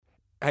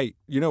hey,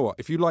 you know what?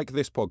 If you like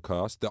this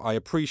podcast that I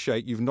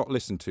appreciate you've not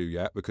listened to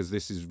yet because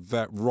this is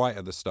right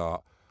at the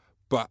start,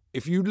 but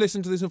if you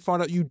listen to this and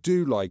find out you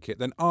do like it,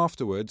 then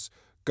afterwards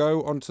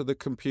go onto the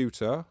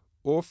computer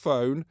or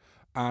phone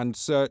and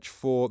search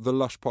for the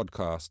Lush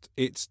podcast.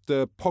 It's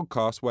the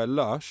podcast where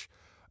Lush,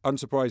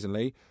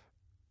 unsurprisingly,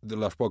 the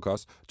Lush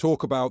podcast,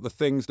 talk about the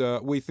things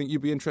that we think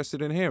you'd be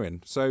interested in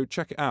hearing. So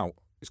check it out.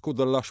 It's called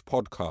the Lush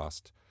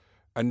podcast.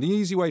 And the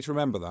easy way to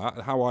remember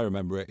that, how I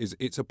remember it, is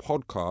it's a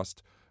podcast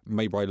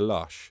made by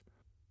Lush.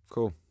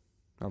 Cool.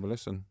 Have a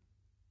listen.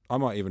 I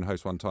might even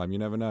host one time. You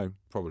never know.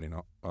 Probably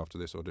not after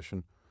this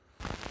audition.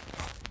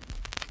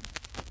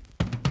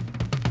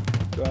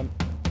 Done.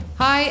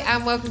 Hi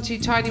and welcome to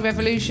Tiny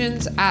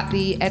Revolutions at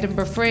the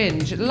Edinburgh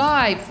Fringe,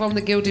 live from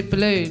the Gilded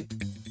Balloon.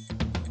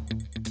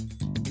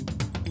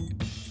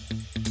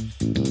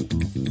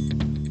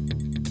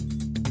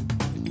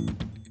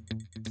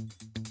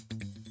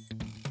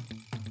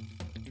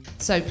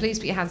 So please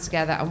put your hands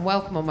together and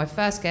welcome on my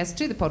first guest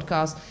to the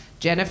podcast,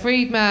 Jena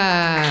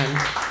Friedman.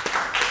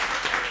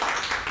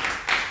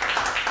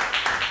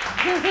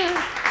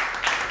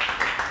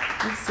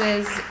 This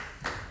is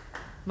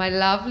my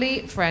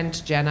lovely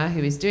friend Jena,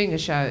 who is doing a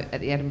show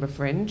at the Edinburgh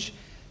Fringe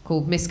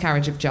called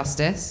Miscarriage of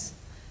Justice.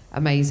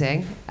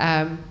 Amazing.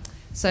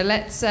 So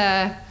let's,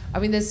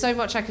 there's so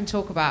much I can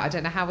talk about. I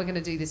don't know how we're going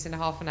to do this in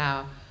half an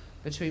hour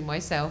between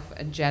myself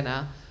and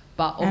Jena.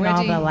 But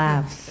already... And all the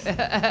laughs.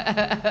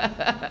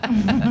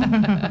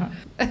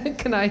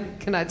 Can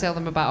I tell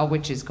them about our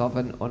witches'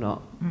 coven or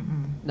not?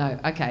 Mm-mm. No?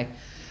 Okay.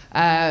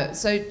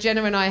 So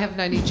Jena and I have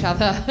known each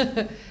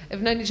other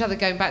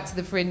going back to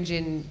the Fringe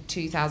in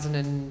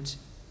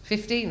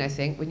 2015, I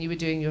think, when you were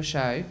doing your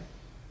show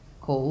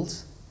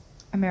called...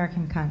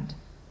 American Cunt.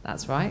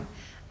 That's right.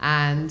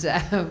 And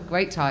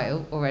great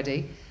title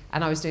already.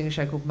 And I was doing a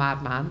show called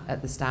Madman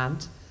at the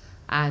Stand.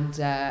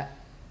 And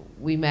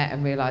we met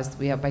and realised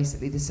we are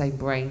basically the same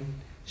brain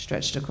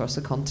stretched across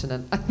a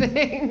continent, I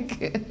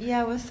think.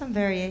 Yeah, with some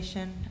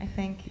variation, I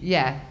think.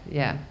 Yeah.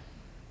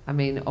 I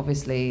mean,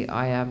 obviously,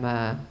 I am...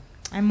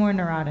 I'm more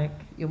neurotic.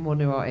 You're more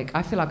neurotic.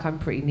 I feel like I'm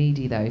pretty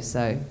needy, though,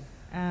 so...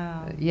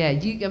 Oh. Yeah,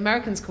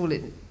 Americans call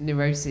it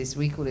neurosis.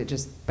 We call it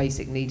just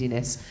basic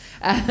neediness.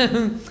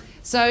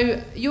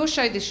 So your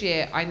show this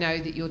year, I know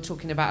that you're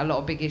talking about a lot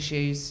of big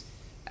issues.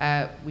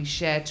 We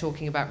share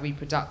talking about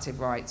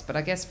reproductive rights. But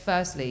I guess,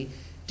 firstly,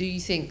 do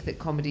you think that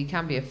comedy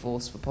can be a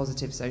force for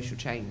positive social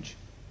change?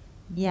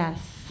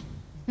 Yes.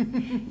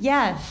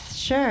 Yes,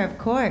 sure, of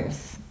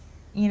course.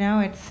 You know,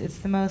 it's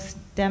the most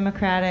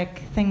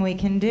democratic thing we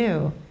can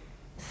do.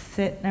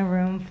 Sit in a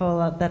room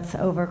that's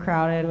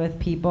overcrowded with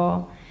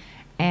people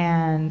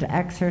and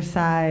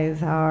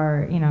exercise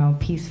our,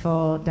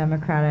 peaceful,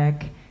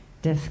 democratic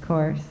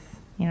discourse.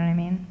 You know what I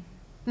mean?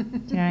 Do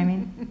you know what I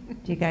mean?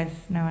 Do you guys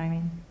know what I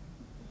mean?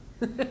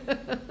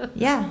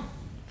 Yeah,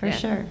 for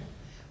sure.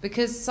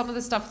 Because some of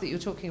the stuff that you're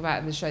talking about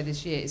in the show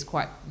this year is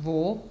quite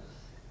raw,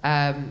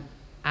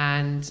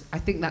 and I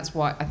think that's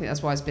why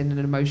it's been an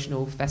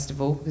emotional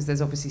festival, because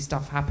there's obviously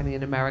stuff happening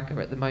in America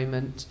at the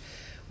moment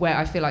where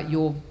I feel like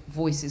your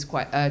voice is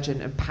quite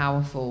urgent and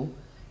powerful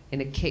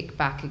in a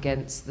kickback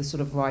against the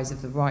sort of rise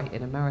of the right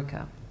in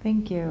America.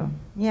 Thank you.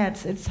 Yeah,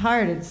 it's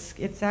hard.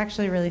 It's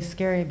actually really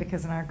scary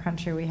because in our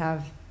country we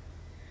have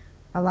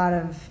a lot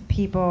of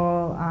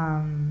people.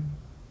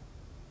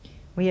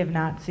 We have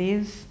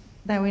Nazis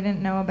that we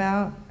didn't know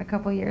about a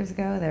couple years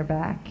ago. They're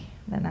back.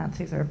 The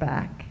Nazis are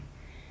back.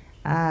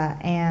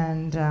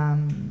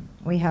 And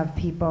we have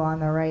people on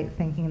the right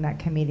thinking that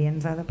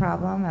comedians are the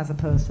problem as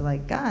opposed to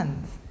like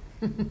guns.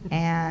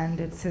 And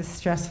it's a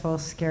stressful,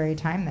 scary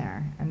time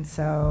there. And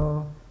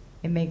so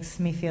it makes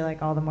me feel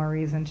like all the more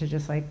reason to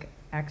just like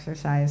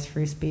exercise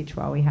free speech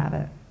while we have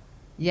it.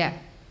 Yeah.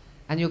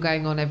 And you're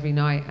going on every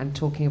night and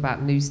talking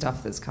about new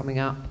stuff that's coming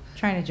up.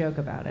 Trying to joke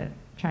about it.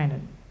 Trying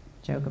to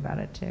joke about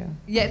it too.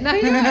 Yeah, no,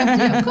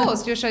 yeah, of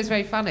course. Your show's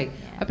very funny. Yeah.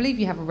 I believe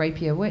you have a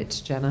rapier wit,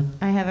 Jena.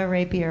 I have a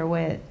rapier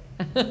wit.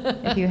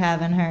 If you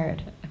haven't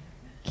heard,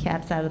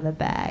 cat's out of the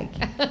bag.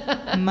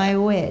 My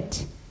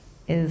wit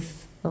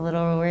is a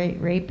little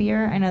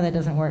rapier. I know that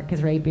doesn't work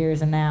because rapier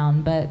is a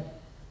noun, but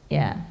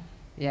yeah.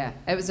 Yeah,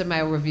 it was a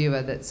male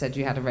reviewer that said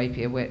you had a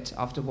rapier wit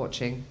after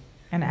watching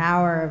an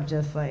hour of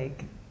just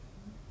like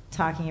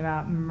talking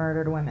about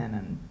murdered women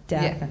and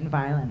death and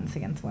violence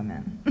against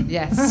women.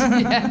 Yes.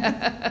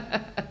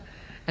 Yeah.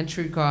 And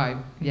true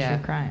crime. True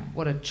crime.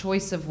 What a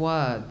choice of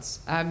words.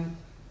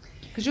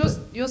 Because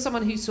you're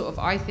someone who sort of,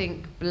 I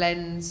think,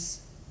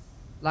 blends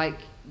like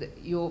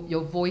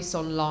your voice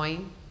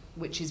online,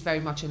 which is very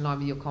much in line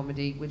with your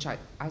comedy, which I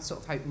sort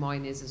of hope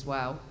mine is as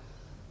well.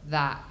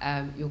 That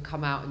you'll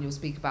come out and you'll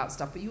speak about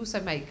stuff, but you also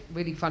make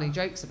really funny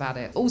jokes about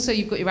it. Also,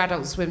 you've got your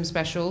Adult Swim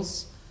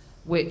specials,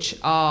 which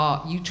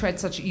are, you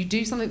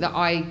do something that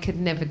I could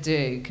never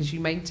do, because you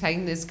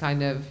maintain this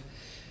kind of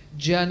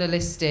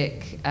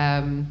journalistic,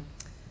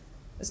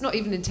 it's not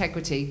even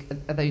integrity,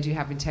 although you do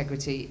have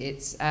integrity,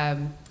 it's a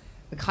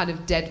kind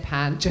of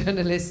deadpan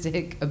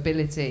journalistic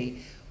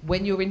ability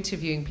when you're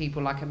interviewing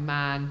people like a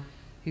man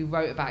who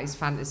wrote about his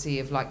fantasy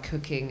of like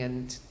cooking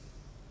and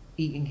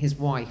eating his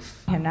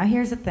wife. And now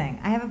here's the thing.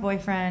 I have a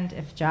boyfriend.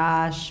 If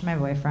Josh, my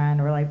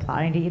boyfriend, were like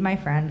plotting to eat my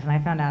friends and I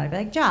found out, I'd be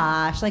like,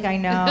 Josh, like I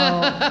know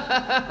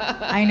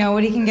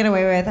what he can get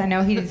away with. I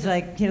know he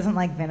doesn't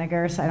like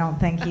vinegar, so I don't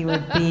think he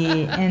would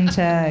be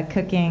into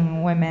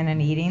cooking women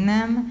and eating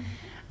them.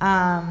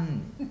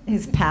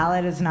 His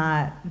palate is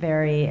not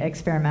very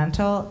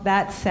experimental.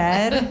 That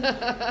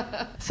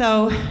said,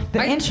 so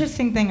the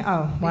interesting thing.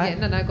 Oh, what?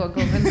 Yeah, no, go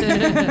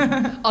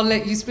on. I'll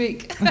let you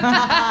speak.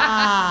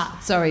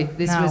 Sorry,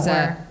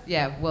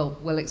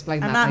 we'll explain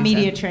that. I'm not later.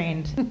 media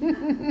trained.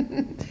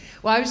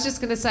 Well, I was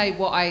just going to say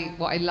what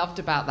I loved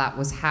about that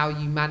was how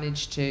you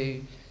managed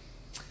to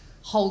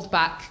hold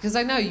back, because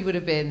I know there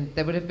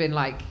would have been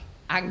like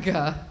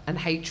anger and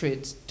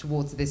hatred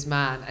towards this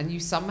man, and you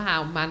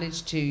somehow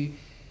managed to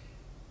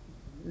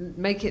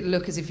make it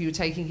look as if you were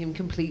taking him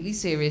completely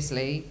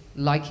seriously,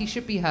 like he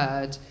should be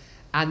heard,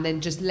 and then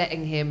just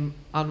letting him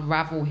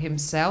unravel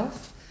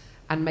himself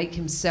and make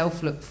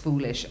himself look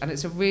foolish. And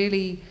it's a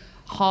really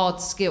hard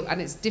skill,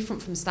 and it's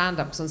different from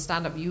stand-up, because on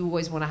stand-up you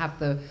always want to have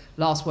the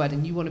last word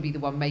and you want to be the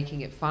one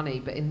making it funny,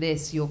 but in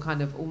this you're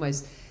kind of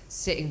almost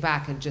sitting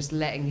back and just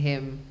letting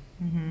him.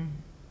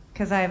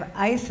 Because I have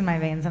ice in my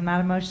veins. I'm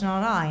not emotional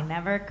at all. I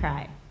never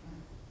cry.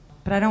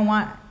 But I don't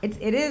want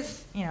it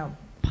is,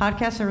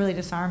 podcasts are really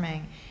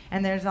disarming,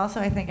 and there's also,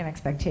 I think, an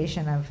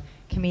expectation of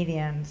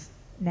comedians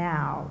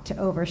now to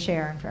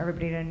overshare and for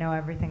everybody to know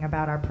everything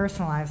about our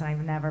personal lives, and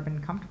I've never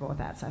been comfortable with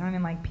that. So I don't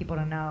even like people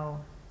to know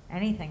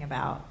anything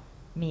about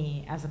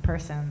me as a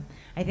person.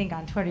 I think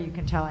on Twitter you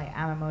can tell I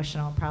am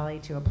emotional, probably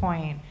to a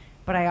point,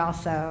 but I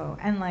also,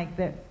 and like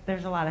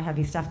there's a lot of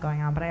heavy stuff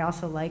going on, but I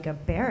also like a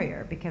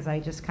barrier, because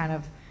I just kind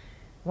of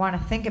want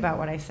to think about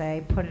what I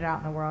say, put it out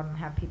in the world, and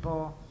have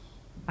people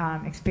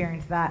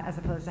experience that, as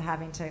opposed to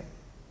having to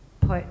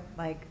put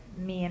like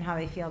me and how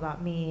they feel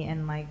about me,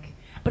 and like,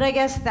 but I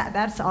guess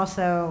that's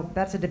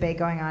a debate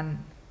going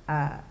on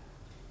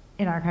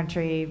in our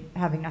country,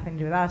 having nothing to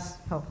do with us,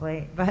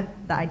 hopefully, but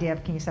the idea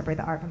of, can you separate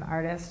the art from the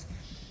artist?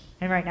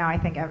 And right now I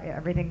think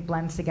everything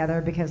blends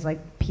together, because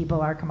like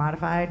people are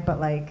commodified, but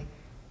like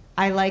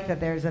I like that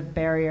there's a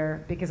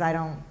barrier, because I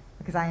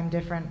am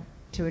different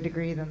to a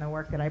degree than the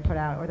work that I put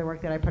out, or the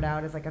work that I put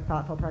out is like a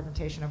thoughtful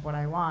presentation of what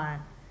I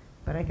want.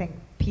 But I think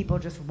people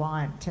just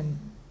want to,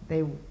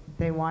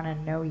 they want to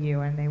know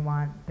you, and they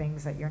want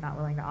things that you're not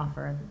willing to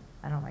offer, and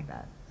I don't like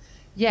that.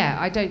 Yeah,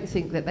 I don't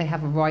think that they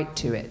have a right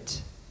to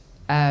it.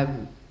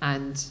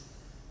 And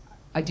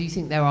I do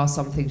think there are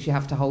some things you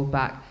have to hold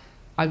back.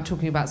 I'm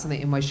talking about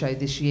something in my show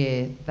this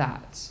year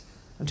that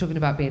I'm talking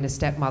about being a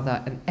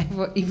stepmother, and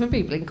even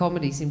people in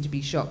comedy seem to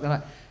be shocked. They're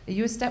like, are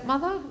you a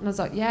stepmother? And I was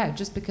like, yeah,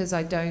 just because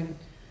I don't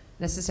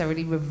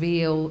necessarily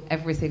reveal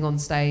everything on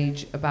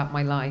stage about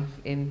my life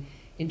in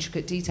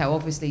intricate detail.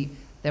 Obviously,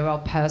 there are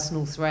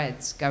personal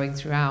threads going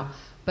throughout,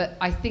 but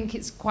I think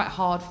it's quite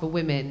hard for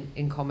women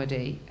in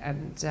comedy,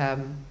 and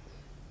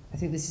I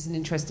think this is an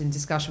interesting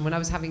discussion. When I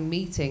was having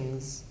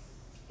meetings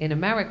in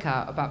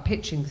America about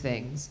pitching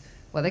things,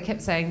 what they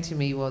kept saying to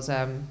me was,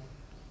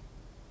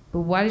 but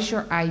what is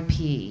your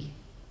IP?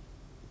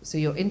 So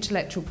your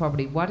intellectual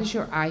property, what is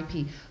your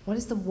IP? What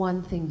is the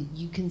one thing that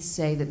you can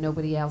say that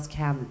nobody else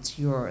can that's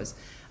yours?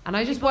 And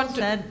I just wanted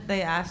said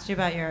they asked you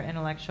about your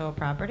intellectual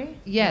property?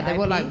 Yeah, they IP?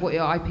 were like, what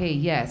your IP?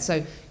 Yeah,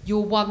 so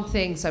your one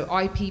thing, so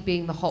IP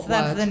being the hot word.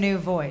 That's the new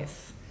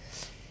voice.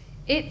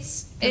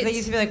 It's they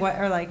used to be like, what,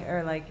 or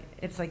like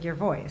it's like your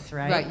voice,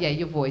 right? Right, yeah,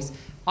 your voice.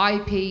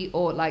 IP,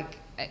 or like,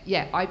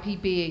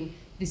 IP being,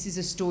 this is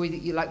a story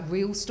that you like,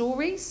 real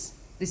stories.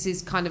 This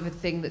is kind of a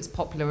thing that's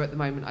popular at the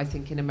moment, I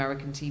think, in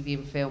American TV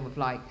and film, of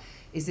like,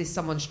 is this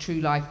someone's true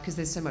life? Because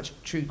there's so much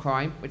true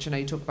crime, which I know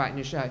you talk about in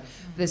your show.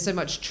 There's so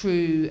much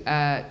true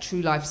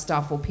life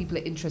stuff, or people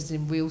are interested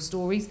in real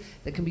stories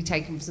that can be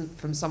taken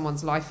from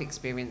someone's life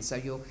experience. So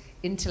your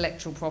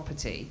intellectual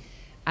property.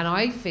 And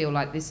I feel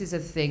like this is a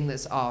thing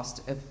that's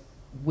asked of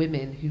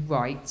women who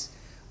write.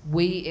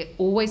 It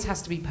always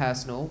has to be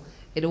personal.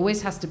 It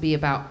always has to be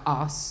about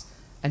us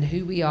and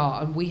who we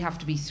are, and we have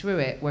to be through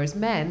it, whereas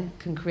men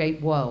can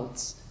create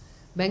worlds.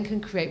 Men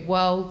can create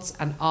worlds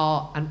and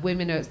art, and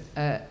women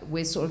are,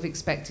 we're sort of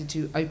expected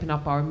to open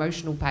up our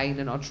emotional pain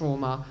and our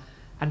trauma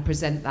and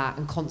present that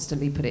and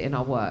constantly put it in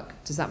our work.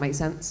 Does that make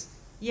sense?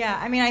 Yeah,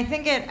 I mean, I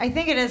think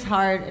it is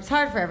hard. It's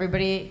hard for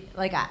everybody.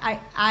 Like I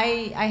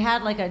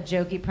had like a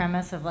jokey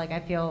premise of like, I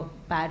feel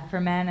bad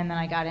for men, and then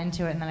I got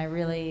into it, and then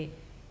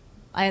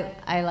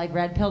I like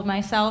red pilled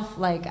myself.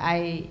 Like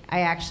I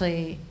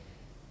actually,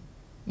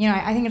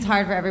 I think it's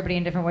hard for everybody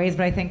in different ways,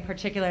 but I think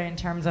particularly in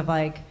terms of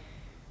like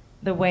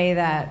the way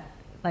that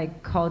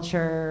like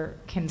culture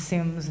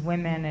consumes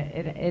women,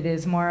 it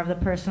is more of the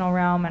personal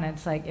realm, and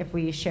it's like, if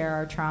we share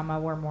our trauma,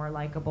 we're more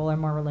likable or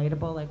more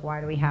relatable. Like,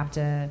 why do we have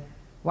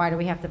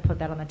to put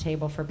that on the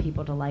table for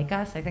people to like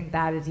us? I think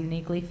that is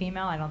uniquely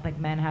female. I don't think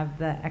men have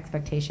the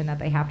expectation that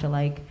they have to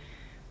like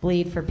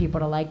bleed for people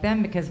to like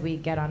them, because we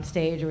get on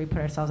stage or we put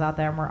ourselves out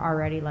there and we're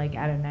already like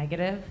at a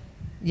negative.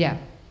 Yeah.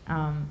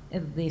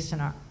 At least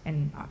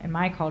in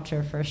my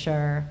culture, for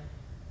sure.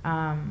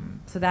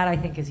 So that I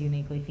think is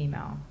uniquely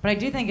female. But I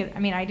do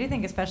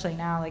think especially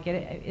now, like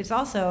it's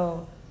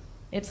also,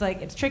 it's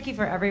like it's tricky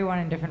for everyone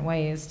in different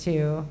ways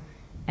too,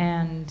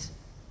 and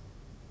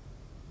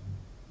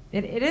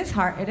it is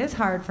hard. It is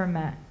hard for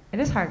men. It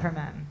is hard for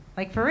men.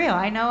 Like for real.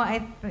 I know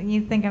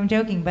you think I'm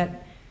joking, but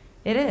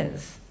it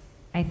is.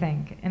 I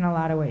think in a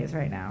lot of ways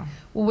right now.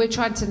 Well, we're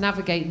trying to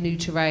navigate new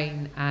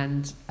terrain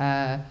and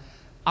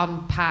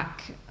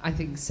unpack, I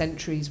think,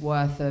 centuries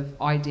worth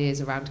of ideas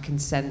around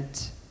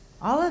consent.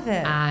 All of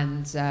it.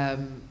 And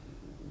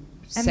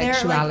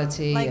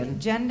sexuality. Like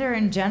gender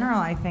in general,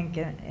 I think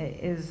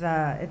is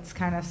it's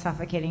kind of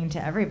suffocating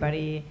to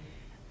everybody.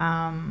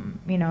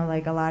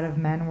 Like a lot of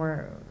men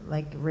were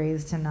like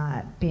raised to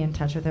not be in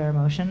touch with their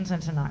emotions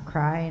and to not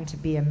cry and to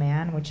be a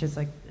man, which is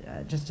like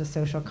just a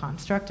social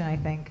construct. And I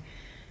think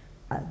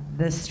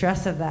the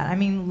stress of that. I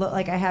mean,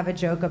 like I have a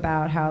joke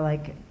about how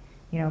like,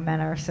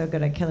 men are so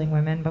good at killing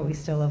women, but we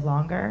still live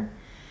longer.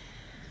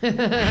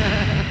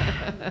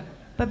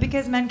 But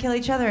because men kill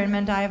each other and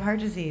men die of heart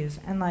disease,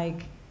 and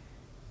like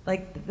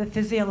the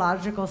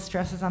physiological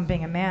stresses on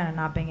being a man and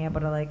not being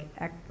able to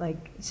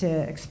to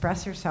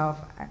express yourself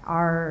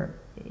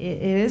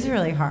it is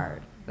really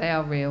hard. They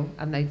are real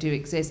and they do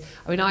exist.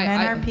 I mean,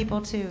 men are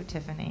people too,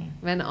 Tiffany.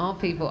 Men are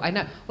people. I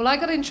know. Well, I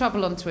got in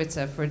trouble on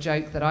Twitter for a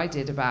joke that I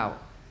did about.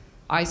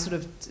 I sort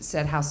of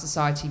said how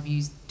society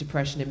views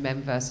depression in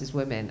men versus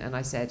women, and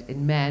I said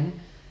in men,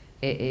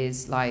 it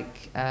is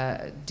like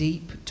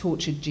deep,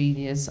 tortured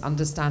genius,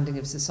 understanding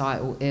of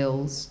societal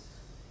ills,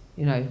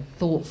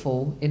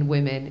 thoughtful. In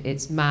women,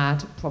 it's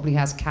mad, probably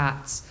has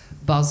cats,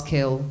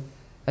 buzzkill,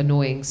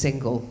 annoying,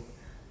 single.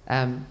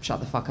 Shut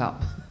the fuck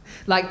up.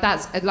 Like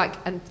that's like,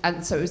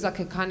 and so it was like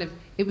a kind of,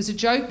 it was a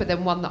joke, but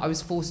then one that I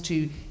was forced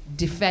to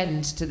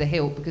defend to the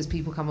hilt because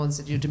people come on and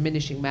said, you're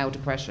diminishing male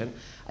depression.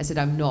 I said,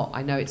 I'm not.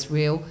 I know it's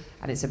real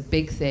and it's a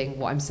big thing.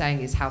 What I'm saying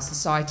is how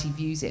society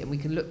views it, and we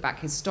can look back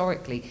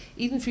historically,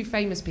 even through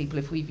famous people,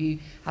 if we view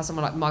how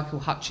someone like Michael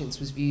Hutchence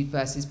was viewed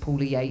versus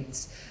Paula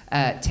Yates,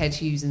 Ted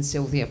Hughes and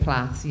Sylvia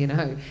Plath,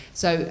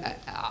 So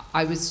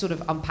I was sort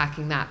of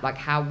unpacking that, like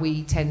how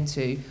we tend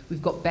to,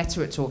 we've got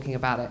better at talking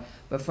about it,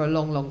 but for a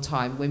long, long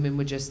time, women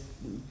were just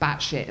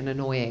batshit and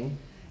annoying.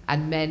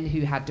 And men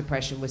who had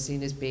depression were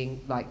seen as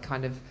being like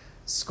kind of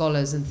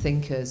scholars and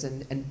thinkers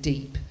and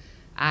deep.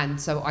 And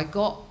so I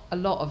got a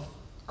lot of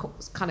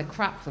kind of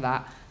crap for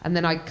that. And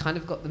then I kind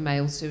of got the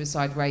male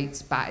suicide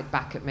rates batted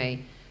back at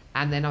me.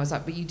 And then I was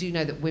like, but you do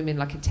know that women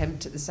like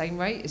attempt at the same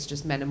rate. It's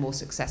just men are more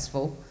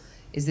successful.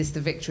 Is this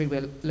the victory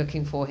we're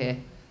looking for here?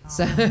 Oh.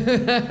 So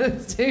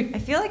I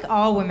feel like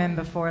all women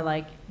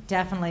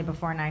definitely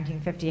before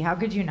 1950, how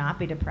could you not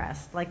be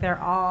depressed? Like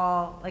they're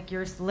all, like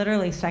you're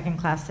literally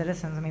second-class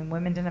citizens. I mean,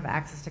 women didn't have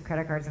access to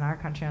credit cards in our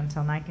country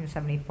until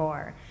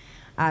 1974.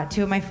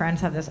 Two of my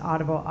friends have this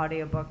Audible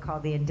audiobook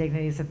called The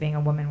Indignities of Being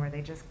a Woman, where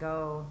they just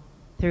go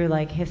through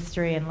like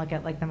history and look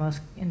at like the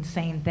most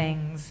insane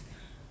things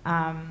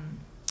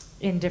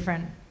in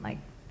different like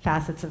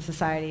facets of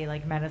society,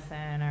 like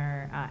medicine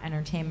or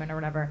entertainment or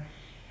whatever.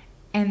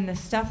 And the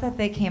stuff that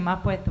they came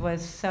up with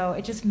was so,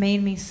 it just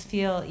made me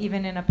feel,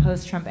 even in a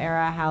post-Trump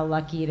era, how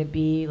lucky to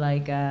be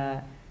like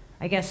a,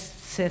 I guess,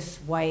 cis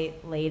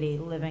white lady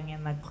living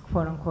in the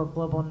quote-unquote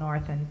global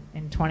north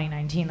in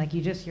 2019. Like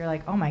you're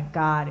like, oh my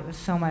God, it was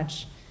so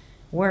much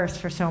worse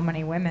for so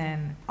many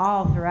women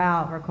all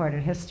throughout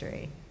recorded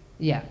history.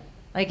 Yeah.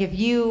 Like if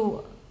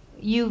you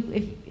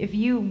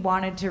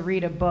wanted to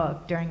read a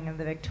book during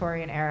the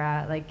Victorian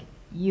era, like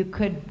you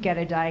could get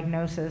a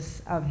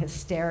diagnosis of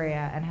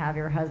hysteria and have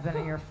your husband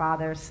or your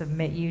father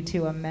submit you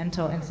to a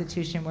mental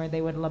institution where they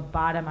would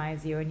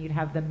lobotomize you and you'd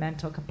have the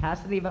mental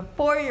capacity of a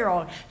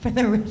 4-year-old for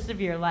the rest of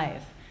your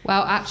life.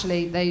 Well,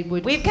 actually, they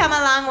would... We've come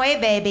a long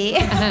way, baby.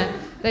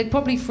 They'd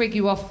probably frig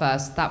you off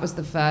first. That was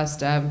the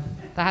first... they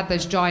had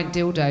those giant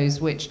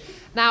dildos, which...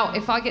 Now,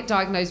 if I get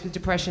diagnosed with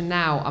depression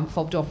now, I'm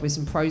fobbed off with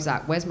some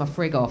Prozac. Where's my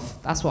frig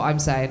off? That's what I'm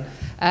saying.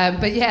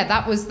 But yeah,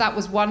 that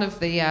was one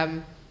of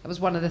the... That was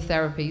one of the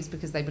therapies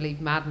because they believed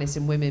madness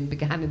in women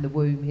began in the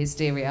womb,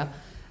 hysteria.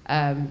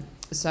 And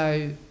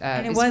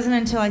it wasn't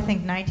until I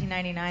think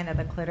 1999 that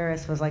the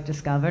clitoris was like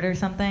discovered or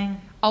something.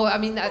 Oh, I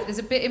mean, there's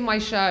a bit in my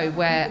show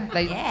where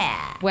they,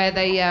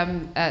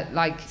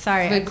 like,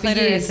 sorry, for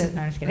years.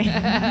 No, I'm just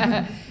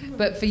kidding.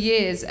 But for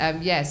years,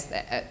 yes,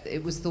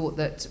 it was thought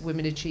that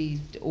women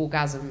achieved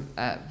orgasm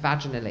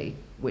vaginally,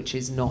 which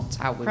is not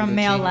how women From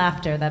male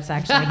laughter, that's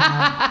actually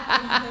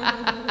how.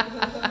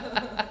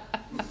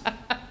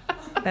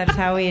 That's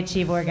how we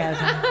achieve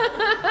orgasm.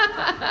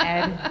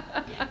 Ed.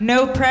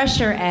 No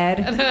pressure, Ed.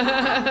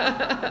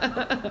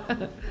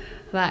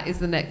 That is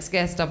the next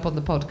guest up on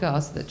the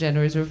podcast that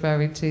Jena is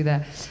referring to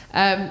there.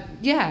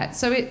 Yeah,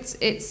 so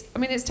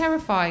it's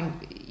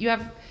terrifying. You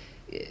have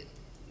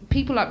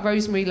people like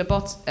Rosemary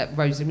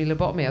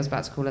Lobotomy, I was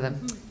about to call her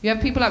then. You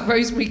have people like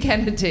Rosemary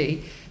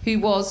Kennedy, who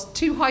was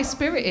too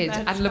high-spirited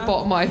and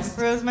lobotomized.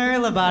 Rosemary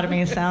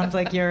Lobotomy sounds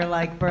like your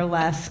like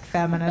burlesque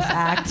feminist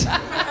act.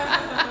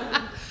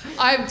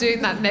 I'm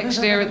doing that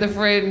next year at the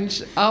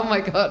Fringe. Oh my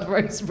God,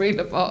 Rosemary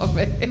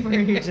Lobotomy. Where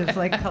you just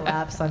like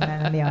collapse on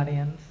men in the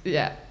audience.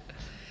 Yeah.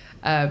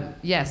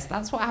 Yes,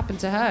 that's what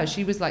happened to her.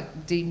 She was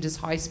like deemed as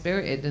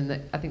high-spirited,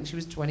 and I think she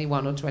was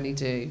 21 or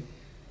 22.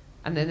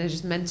 And then they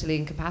just mentally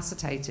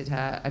incapacitated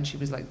her, and she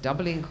was like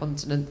doubly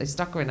incontinent. They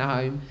stuck her in a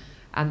home,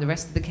 and the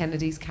rest of the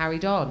Kennedys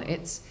carried on.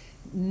 It's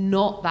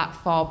not that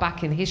far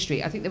back in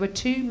history. I think there were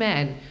two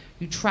men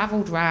who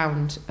travelled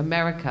around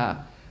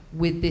America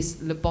with this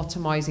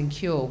lobotomizing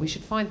cure. We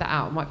should find that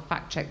out. I might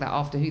fact check that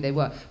after who they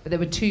were. But there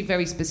were two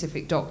very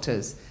specific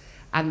doctors,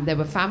 and there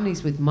were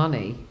families with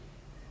money.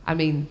 I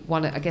mean,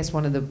 I guess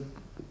one of the,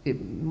 you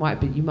might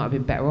have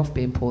been better off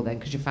being poor then,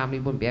 because your family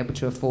wouldn't be able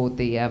to afford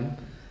the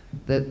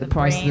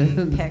price of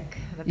the pick.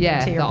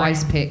 The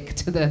ice pick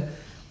to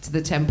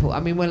the temple. I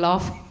mean, we're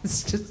laughing.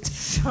 It's just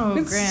so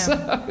grim. So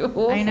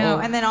awful. I know.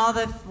 And then all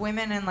the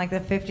women in like the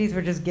 50s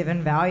were just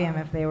given Valium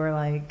if they were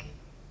like,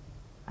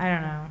 I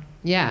don't know.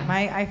 Yeah.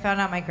 I found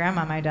out my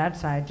grandma, my dad's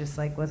side, just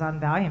like was on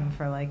Valium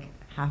for like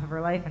half of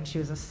her life, and she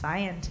was a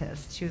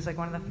scientist. She was like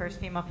one of the first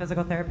female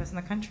physical therapists in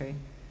the country.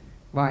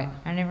 Right.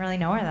 I didn't really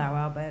know her that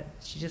well, but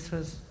she just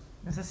was.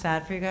 This is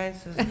sad for you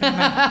guys.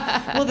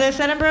 Will this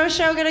Edinburgh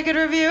show get a good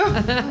review?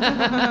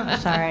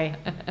 Sorry.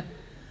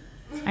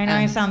 I know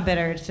I sound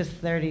bitter. It's just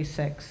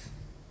 36.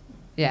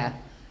 Yeah.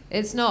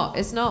 It's not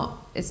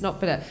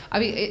bitter. I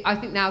mean, I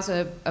think now's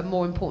a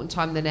more important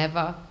time than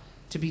ever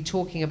to be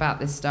talking about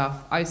this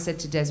stuff. I said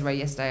to Desiree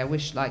yesterday,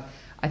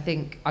 I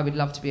think I would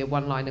love to be a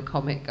one-liner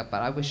comic,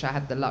 but I wish I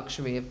had the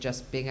luxury of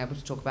just being able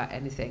to talk about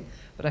anything.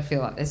 But I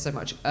feel like there's so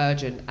much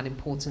urgent and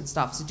important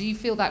stuff. So do you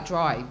feel that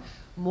drive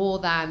more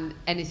than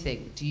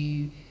anything? Do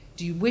you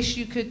wish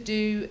you could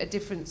do a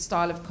different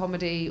style of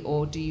comedy,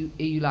 or are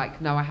you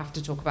like, no, I have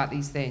to talk about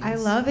these things? I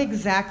love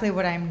exactly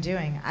what I'm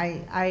doing.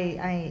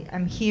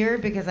 I'm here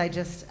because I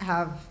just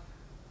have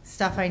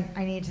stuff I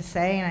need to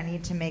say, and I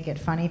need to make it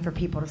funny for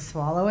people to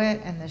swallow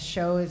it, and the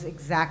show is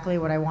exactly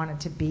what I want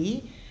it to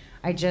be.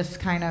 I just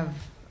kind of,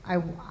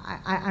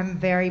 I'm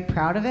very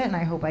proud of it, and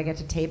I hope I get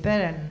to tape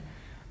it, and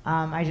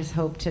I just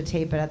hope to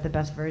tape it at the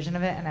best version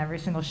of it, and every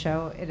single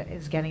show it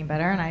is getting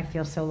better, and I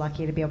feel so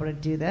lucky to be able to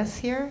do this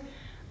here.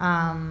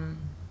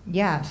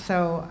 Yeah,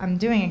 so I'm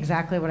doing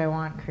exactly what I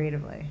want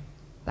creatively.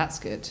 That's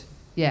good.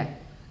 Yeah,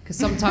 because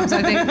sometimes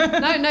I think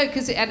no,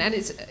 because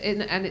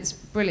it's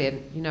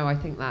brilliant. You know, I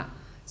think that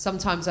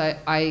sometimes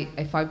I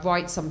if I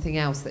write something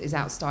else that is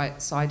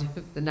outside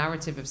of the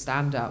narrative of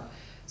stand-up,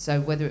 so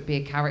whether it be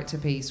a character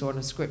piece or on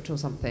a script or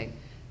something,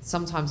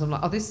 sometimes I'm like,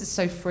 oh, this is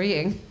so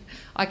freeing.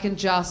 I can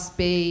just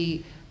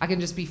be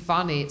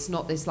funny. It's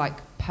not this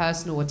like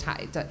personal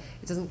attack. It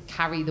doesn't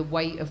carry the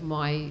weight of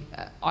my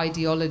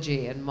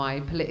ideology and my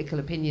political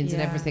opinions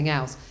and everything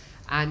else.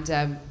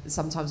 And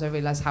sometimes I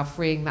realise how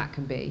freeing that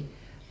can be.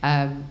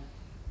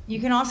 You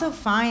can also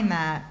find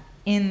that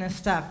in the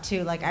stuff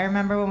too. Like I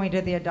remember when we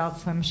did the Adult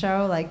Swim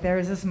show, like there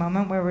was this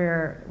moment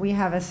where we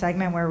have a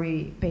segment where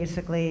we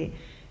basically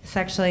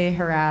sexually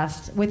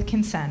harassed, with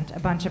consent, a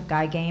bunch of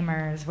guy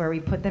gamers, where we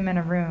put them in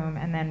a room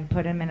and then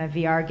put them in a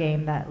VR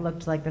game that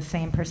looked like the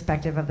same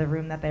perspective of the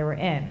room that they were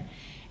in.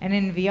 And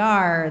in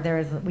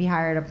VR, we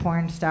hired a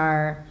porn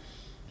star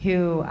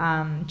who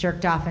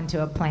jerked off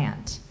into a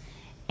plant.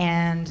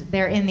 And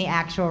they're in the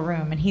actual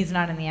room, and he's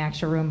not in the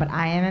actual room, but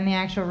I am in the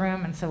actual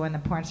room. And so when the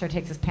porn star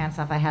takes his pants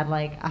off, I had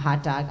like a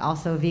hot dog,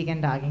 also a vegan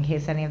dog, in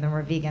case any of them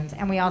were vegans.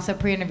 And we also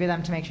pre-interviewed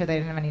them to make sure they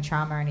didn't have any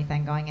trauma or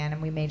anything going in, and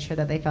we made sure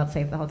that they felt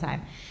safe the whole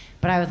time.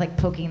 But I was like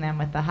poking them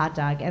with the hot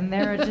dog, and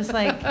they were just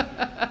like,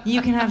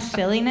 you can have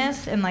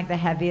silliness in like the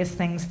heaviest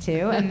things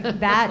too. And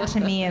that to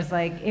me is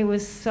like, it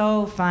was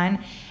so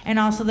fun. And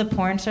also the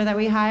porn star that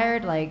we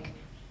hired, like,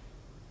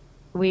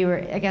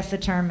 I guess the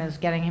term is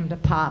getting him to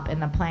pop in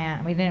the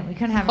plant. We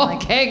couldn't have him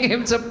like getting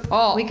him to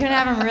pop. We couldn't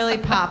have him really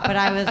pop, but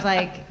I was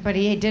like, but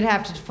he did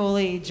have to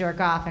fully jerk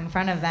off in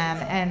front of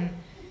them,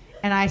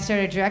 and I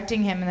started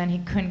directing him, and then he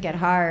couldn't get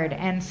hard,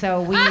 and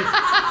so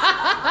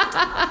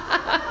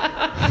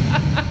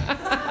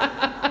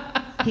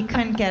he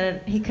couldn't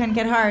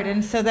get hard,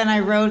 and so then I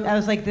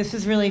was like, this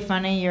is really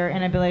funny, your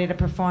inability to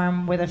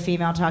perform with a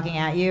female talking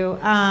at you.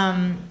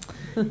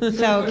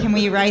 So can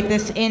we write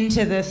this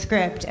into the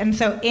script? And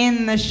so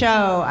in the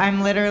show,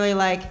 I'm literally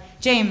like,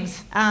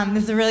 James,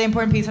 this is a really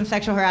important piece on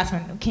sexual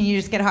harassment. Can you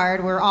just get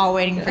hard? We're all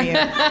waiting for you.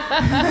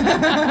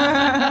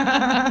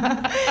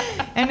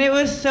 And it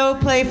was so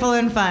playful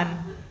and fun.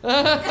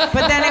 But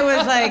then it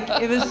was like,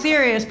 it was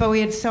serious, but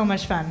we had so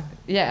much fun.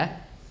 Yeah.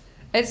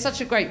 It's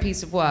such a great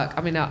piece of work.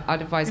 I mean,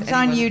 I'd advise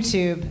anyone. It's on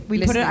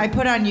YouTube. I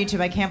put it on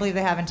YouTube. I can't believe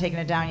they haven't taken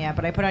it down yet,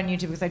 but I put it on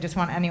YouTube because I just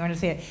want anyone to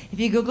see it. If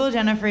you Google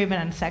Jena Friedman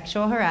and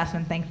sexual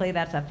harassment, thankfully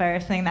that's the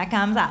first thing that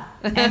comes up.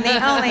 And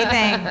the only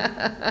thing.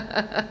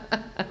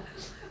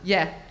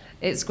 Yeah,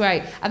 it's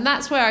great. And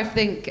that's where I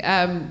think,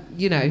 that's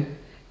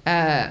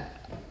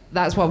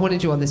why I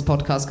wanted you on this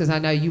podcast, because I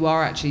know you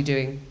are actually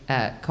doing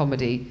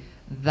comedy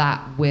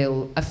that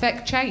will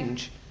affect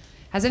change.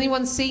 Has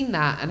anyone seen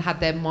that and had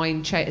their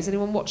mind change? Has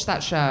anyone watched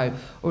that show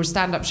or a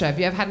stand-up show? Have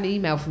you ever had an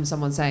email from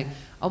someone saying,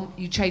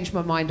 you changed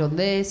my mind on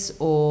this,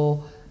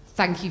 or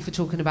thank you for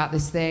talking about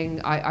this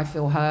thing. I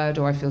feel heard,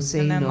 or I feel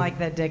seen. And then like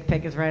the dick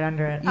pic is right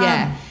under it.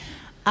 Yeah.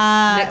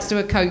 Next to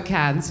a Coke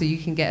can, so you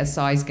can get a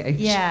size gauge.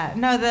 Yeah.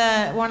 No,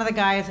 one of the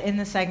guys in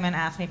the segment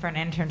asked me for an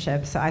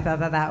internship, so I thought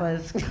that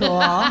was cool.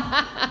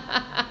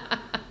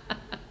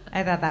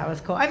 I thought that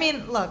was cool. I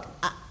mean, look,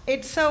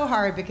 it's so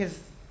hard because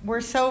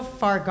we're so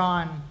far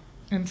gone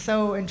and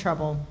so in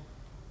trouble.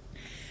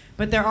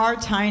 But there are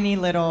tiny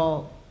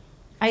little.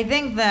 I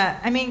think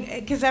that, I mean,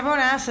 because everyone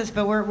asks us,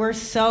 but we're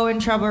so in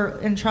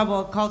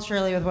trouble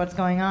culturally with what's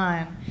going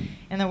on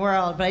in the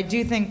world. But I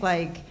do think,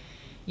 like,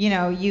 you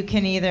know, you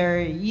can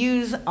either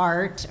use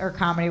art or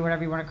comedy,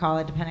 whatever you want to call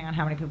it, depending on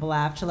how many people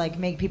laugh, to like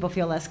make people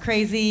feel less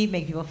crazy,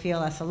 make people feel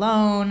less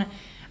alone,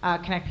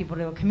 connect people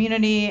to a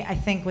community. I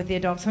think with the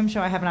Adult Swim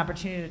Show, I have an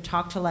opportunity to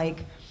talk to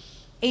like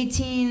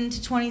 18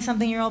 to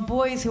 20-something-year-old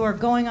boys who are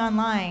going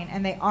online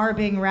and they are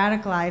being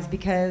radicalized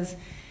because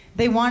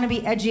they want to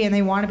be edgy and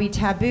they want to be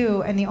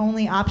taboo, and the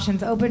only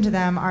options open to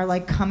them are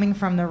like coming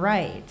from the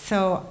right.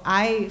 So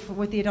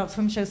with the Adult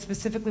Swim Show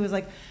specifically, was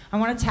like, I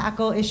want to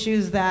tackle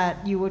issues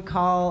that you would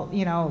call,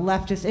 you know,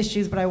 leftist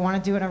issues, but I want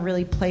to do it in a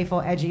really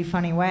playful, edgy,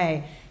 funny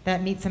way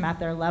that meets them at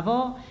their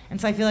level. And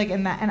so I feel like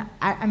in that, and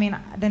I mean,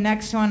 the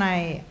next one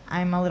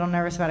I'm a little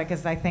nervous about it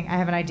because I think I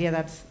have an idea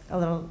that's a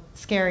little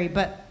scary,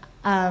 but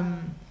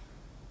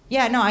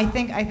yeah, no, I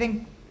think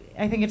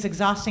it's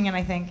exhausting, and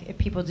I think if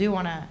people do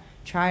want to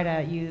try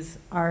to use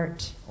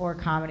art or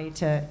comedy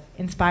to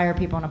inspire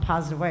people in a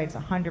positive way, it's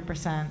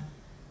 100%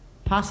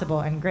 possible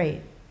and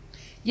great.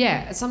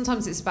 Yeah,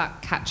 sometimes it's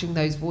about catching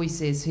those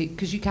voices,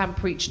 because you can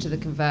preach to the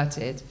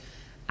converted,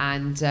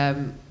 and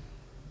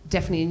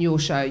definitely in your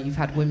show you've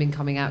had women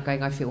coming out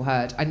going, I feel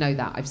heard. I know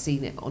that. I've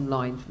seen it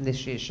online from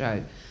this year's show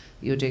that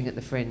you're doing at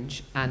the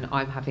Fringe, and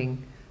I'm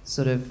having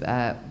sort of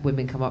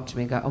women come up to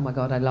me and go, oh my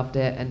God, I loved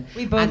it. And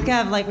we both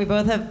have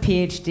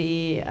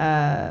PhD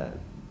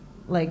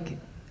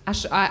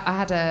I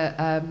had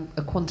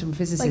a quantum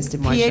physicist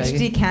in my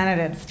PhD show.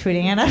 candidates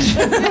tweeting at us.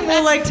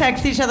 We'll like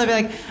text each other, be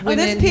like, oh,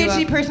 this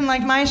PhD person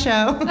liked my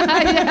show.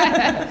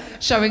 Yeah.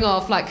 Showing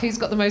off, like, who's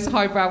got the most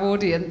highbrow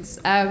audience.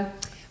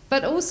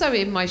 But also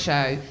in my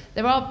show,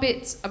 there are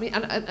bits, I mean,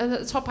 and at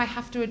the top I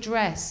have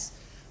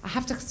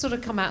to sort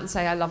of come out and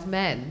say I love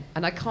men,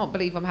 and I can't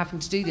believe I'm having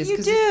to do this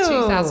because it's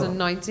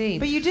 2019.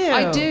 But you do.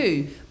 I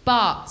do.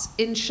 But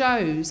in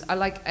shows, I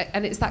like,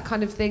 and it's that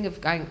kind of thing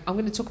of going, I'm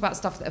going to talk about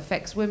stuff that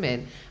affects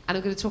women, and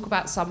I'm going to talk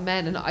about some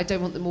men, and I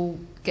don't want them all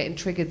getting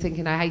triggered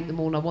thinking I hate them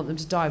all and I want them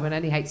to die, when I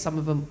only hate some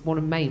of them, want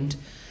them maimed.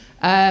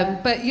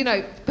 But, you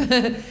know,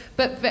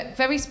 but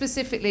very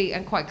specifically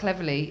and quite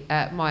cleverly,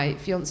 my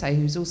fiance,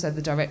 who's also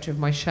the director of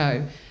my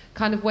show,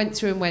 kind of went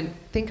through and went,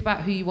 think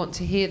about who you want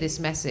to hear this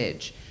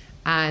message.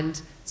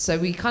 And so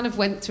we kind of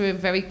went through and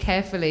very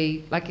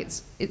carefully, like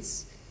it's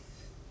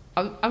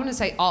I want to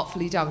say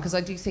artfully done, because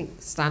I do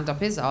think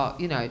stand-up is art,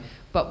 you know,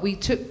 but we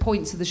took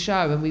points of the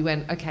show and we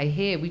went, okay,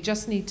 here, we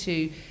just need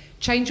to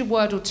change a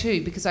word or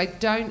two, because I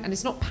don't, and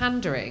it's not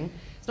pandering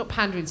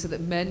so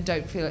that men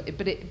don't feel it,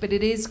 but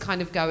it is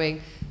kind of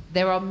going,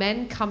 there are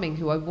men coming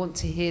who I want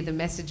to hear the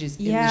messages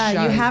in the show.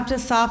 Yeah, you have to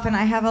soften.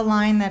 I have a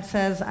line that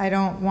says, I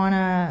don't want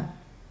to,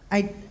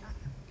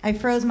 I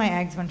froze my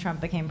eggs when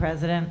Trump became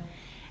president,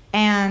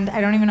 and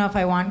I don't even know if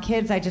I want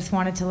kids. I just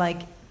wanted to,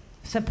 like,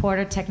 support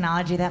a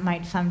technology that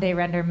might someday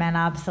render men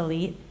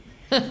obsolete.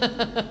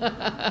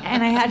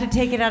 And I had to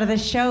take it out of the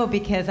show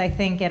because I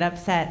think it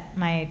upset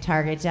my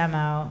target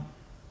demo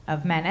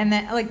of men. And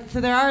then, like, so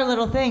there are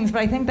little things,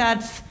 but I think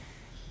that's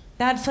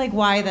like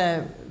why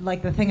the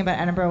thing about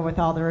Edinburgh with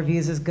all the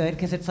reviews is good,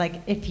 because it's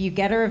like if you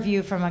get a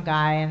review from a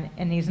guy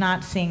and he's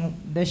not seeing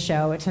the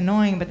show, it's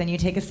annoying, but then you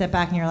take a step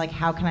back and you're like,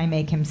 how can I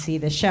make him see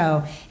the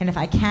show? And if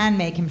I can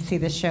make him see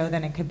the show,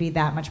 then it could be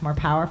that much more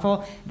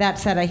powerful. That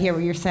said, I hear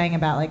what you're saying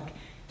about, like,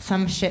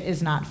 some shit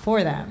is not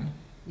for them.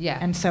 Yeah.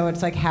 And so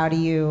it's like,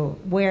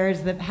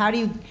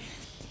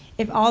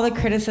 if all the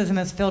criticism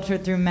is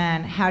filtered through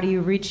men, how do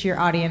you reach your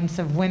audience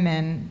of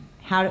women?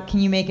 How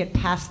can you make it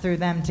pass through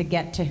them to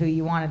get to who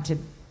you wanted to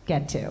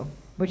get to?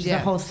 Which is a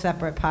whole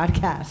separate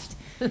podcast.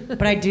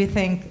 But I do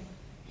think, it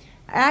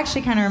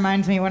actually kind of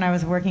reminds me when I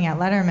was working at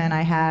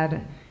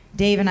Letterman,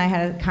 Dave and I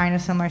had a kind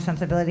of similar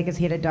sensibility because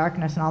he had a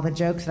darkness, and all the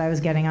jokes that I was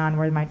getting on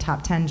were my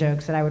top 10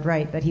 jokes that I would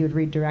write that he would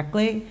read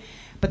directly.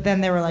 But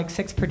then there were like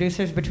 6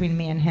 producers between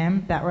me and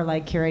him that were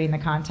like curating the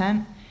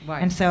content.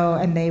 Right.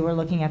 And they were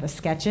looking at the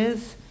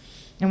sketches.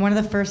 And one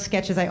of the first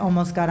sketches I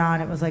almost got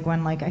on, it was like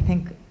when, like, I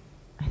think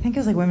it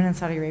was like women in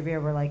Saudi Arabia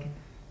were like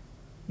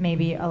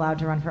maybe allowed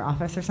to run for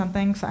office or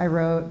something. So I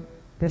wrote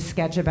this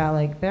sketch about,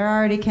 like, they're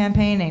already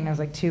campaigning. There was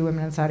like 2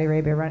 women in Saudi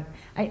Arabia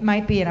it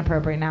might be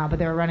inappropriate now, but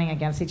they were running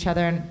against each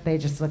other and they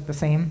just looked the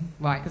same.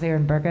 Right. Because they were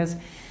in burqas.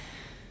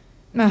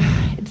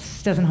 It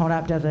just doesn't hold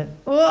up, does it?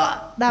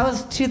 Ugh, that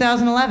was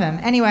 2011.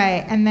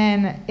 Anyway, and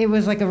then it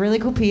was like a really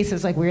cool piece. It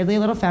was like weirdly a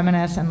little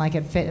feminist and like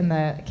it fit in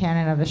the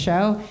canon of the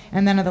show.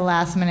 And then at the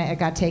last minute, it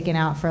got taken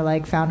out for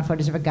like found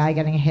footage of a guy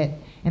getting hit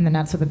in the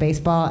nuts with a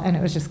baseball. And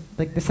it was just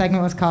like the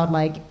segment was called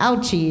like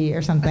ouchie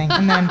or something.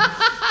 And then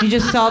you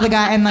just saw the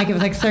guy and like it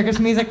was like circus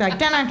music, like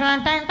dun, dun,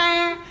 dun, dun,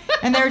 dun.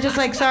 And they were just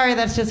like, sorry,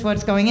 that's just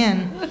what's going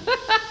in.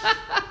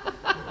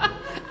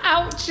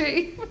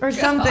 Ouchie. Or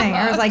something.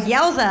 Or it was like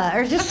Yelza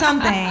or just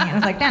something. It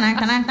was like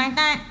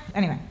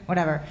anyway,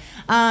 whatever.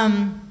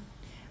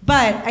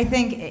 But I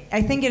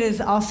think it is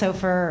also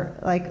for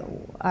like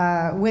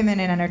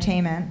women in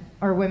entertainment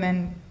or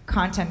women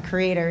content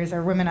creators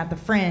or women at the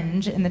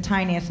fringe in the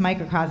tiniest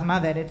microcosm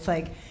of it. It's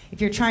like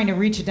if you're trying to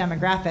reach a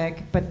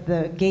demographic, but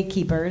the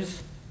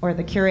gatekeepers or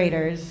the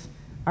curators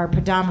are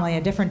predominantly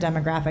a different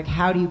demographic.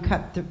 How do you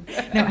cut through?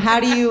 No, how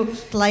do you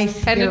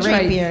slice your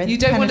rapier? You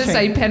don't want to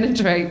say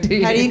penetrate, do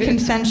you? How do you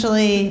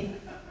consensually?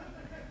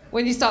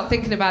 When you start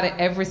thinking about it,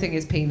 everything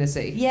is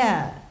penis-y.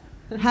 Yeah.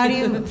 How do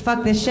you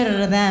fuck the shit out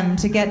of them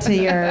to get to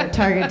your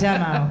target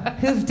demo?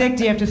 Whose dick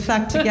do you have to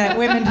suck to get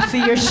women to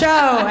see your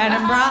show,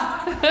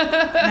 Edinburgh?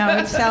 No,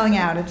 it's selling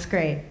out. It's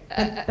great.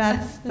 But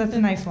that's a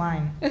nice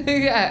line.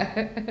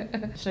 Yeah.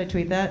 Should I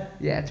tweet that?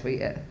 Yeah,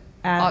 tweet it.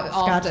 At After the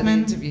Scotsman?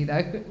 interview,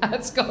 though.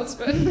 At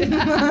Scotsman.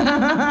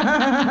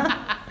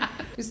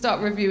 We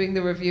start reviewing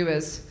the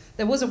reviewers.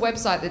 There was a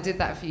website that did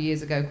that a few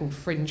years ago called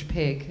Fringe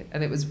Pig,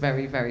 and it was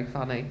very, very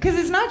funny. Because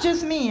it's not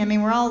just me. I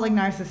mean, we're all like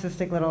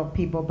narcissistic little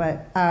people,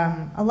 but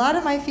a lot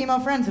of my female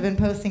friends have been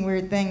posting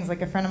weird things.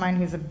 Like a friend of mine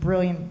who's a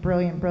brilliant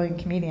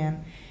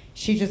comedian,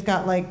 she just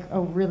got like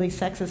a really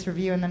sexist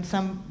review, and then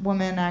some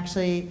woman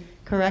actually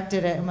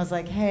corrected it and was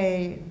like,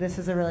 hey, this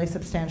is a really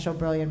substantial,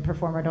 brilliant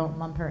performer. Don't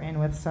lump her in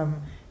with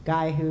some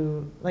guy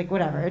who, like,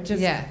 whatever. It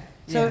just... Yeah.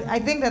 So yeah. I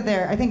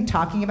think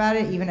talking about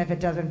it, even if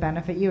it doesn't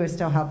benefit you, is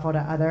still helpful to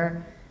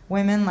other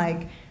women.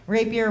 Like,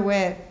 rapier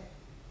wit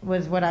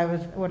was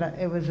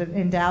it was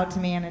endowed to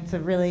me, and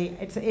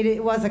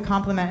it was a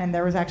compliment, and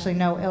there was actually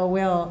no ill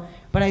will.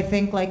 But I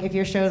think like if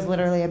your show is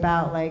literally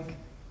about like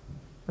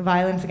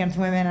violence against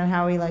women and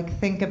how we like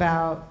think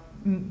about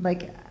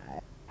like,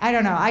 I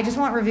don't know. I just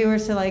want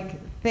reviewers to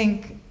like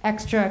think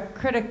extra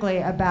critically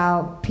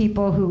about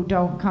people who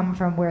don't come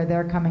from where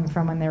they're coming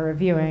from when they're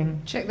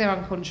reviewing. Check their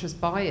unconscious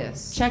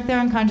bias. Check their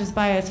unconscious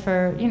bias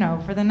for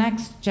the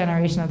next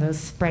generation of those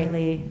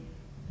sprightly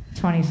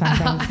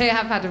 20-somethings. I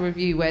have had a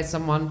review where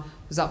someone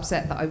was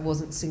upset that I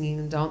wasn't singing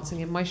and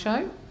dancing in my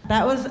show.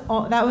 That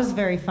was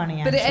very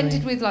funny, actually. But it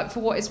ended with, like, for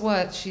what it's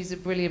worth, she's a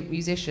brilliant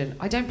musician.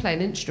 I don't play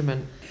an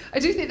instrument. I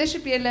do think there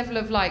should be a level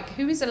of, like,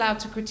 who is allowed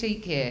to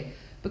critique here?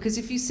 Because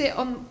if you sit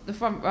on the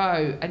front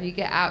row and you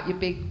get out your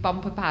big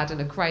bumper pad and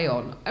a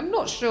crayon, I'm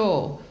not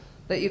sure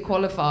that you're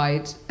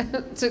qualified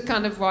to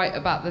kind of write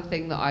about the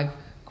thing that I've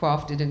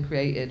crafted and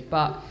created.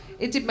 But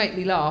it did make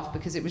me laugh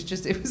because it was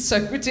so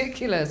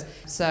ridiculous.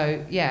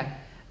 So, yeah.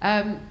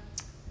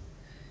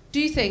 Do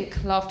you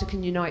think laughter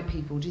can unite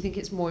people? Do you think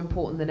it's more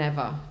important than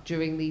ever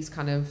during these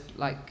kind of,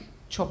 like,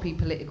 choppy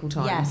political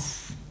times?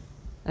 Yes.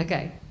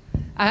 Okay.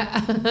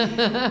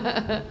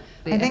 I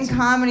think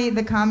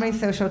the comedy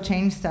social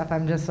change stuff,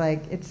 I'm just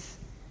like, it's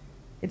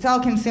all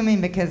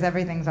consuming because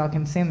everything's all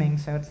consuming.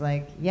 So it's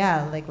like,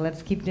 yeah, like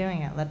let's keep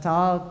doing it. Let's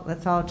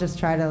all just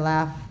try to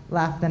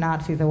laugh the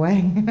Nazis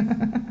away.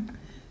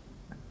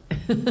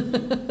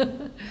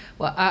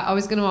 Well, I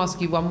was going to ask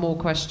you one more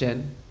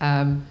question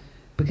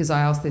because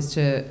I asked this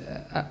to.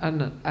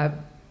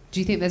 Do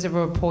you think there's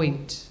ever a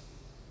point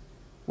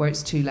where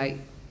it's too late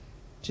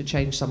to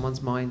change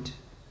someone's mind?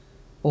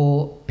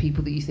 Or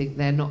people that you think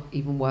they're not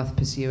even worth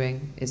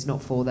pursuing, it's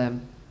not for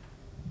them?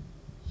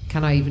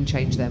 Can I even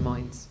change their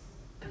minds?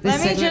 Let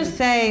me just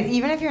say,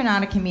 even if you're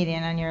not a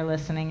comedian and you're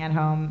listening at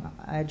home,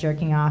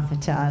 jerking off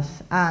to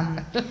us,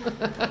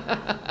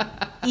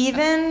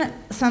 even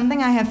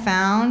something I have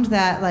found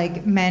that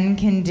like men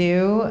can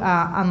do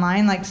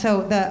online, like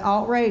so the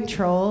alt-right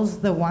trolls,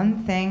 the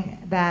one thing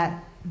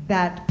that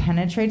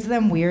penetrates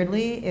them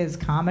weirdly is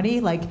comedy.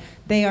 Like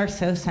they are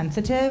so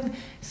sensitive.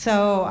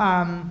 So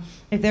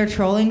if they're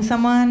trolling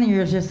someone,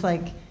 you're just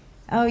like,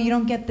 oh, you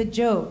don't get the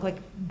joke. Like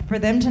for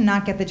them to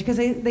not get the joke, because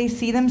they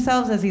see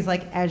themselves as these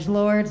like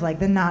edgelords, like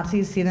the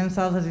Nazis see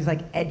themselves as these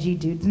like edgy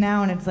dudes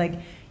now, and it's like,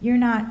 you're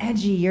not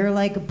edgy, you're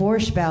like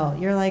Borscht Belt,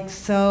 you're like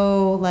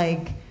so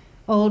like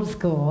old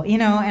school, you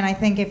know? And I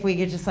think if we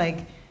could just like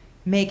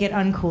make it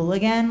uncool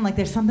again, like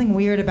there's something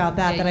weird about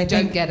that that I think...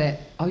 You don't get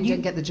it. Oh, you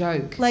don't get the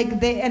joke. Like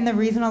and the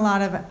reason a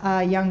lot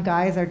of young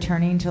guys are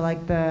turning to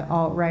like the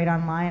alt-right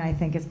online, I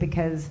think is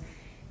because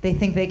they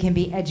think they can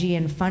be edgy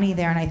and funny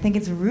there, and I think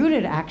it's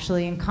rooted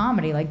actually in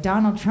comedy. Like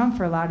Donald Trump,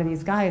 for a lot of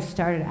these guys,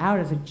 started out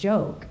as a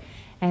joke,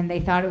 and they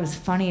thought it was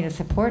funny to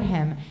support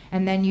him,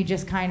 and then you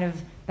just kind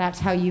of, that's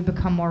how you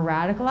become more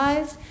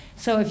radicalized.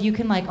 So if you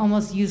can like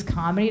almost use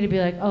comedy to be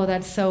like, oh,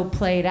 that's so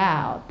played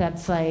out,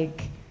 that's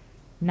like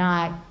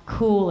not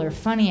cool or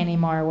funny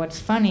anymore. What's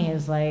funny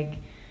is like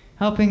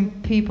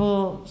helping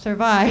people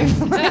survive.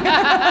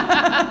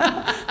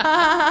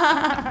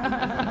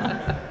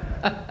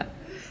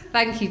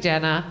 Thank you,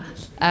 Jena.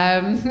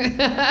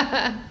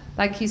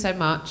 Thank you so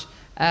much.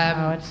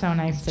 It's so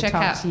nice to check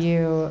talk out- to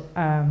you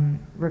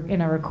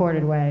in a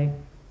recorded way.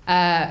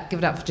 Give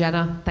it up for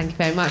Jena. Thank you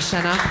very much,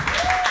 Jena.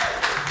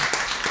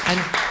 And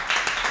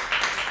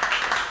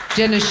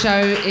Jena's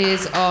show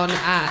is on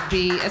at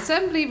the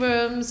Assembly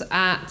Rooms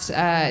at,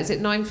 is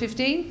it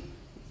 9:15?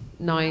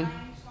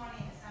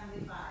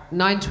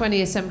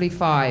 9:20 Assembly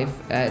 5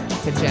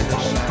 for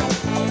Jena's show.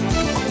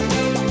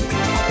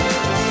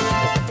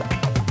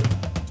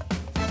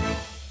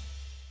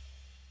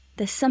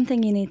 There's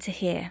something you need to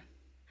hear.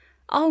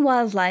 Our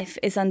wildlife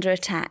is under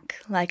attack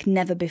like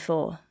never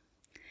before.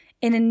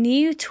 In a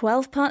new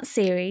 12-part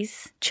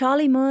series,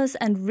 Charlie Moores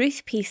and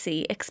Ruth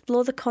Pesey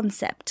explore the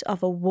concept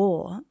of a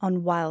war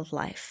on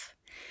wildlife.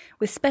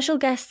 With special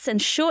guests and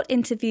short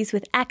interviews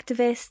with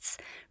activists,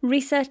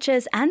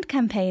 researchers and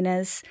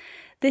campaigners,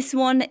 this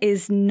one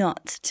is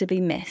not to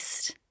be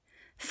missed.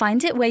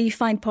 Find it where you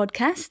find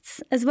podcasts,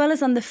 as well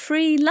as on the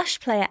free Lush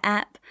Player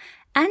app,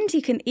 and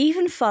you can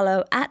even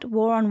follow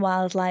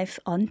 @WarOnWildlife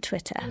on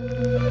Twitter.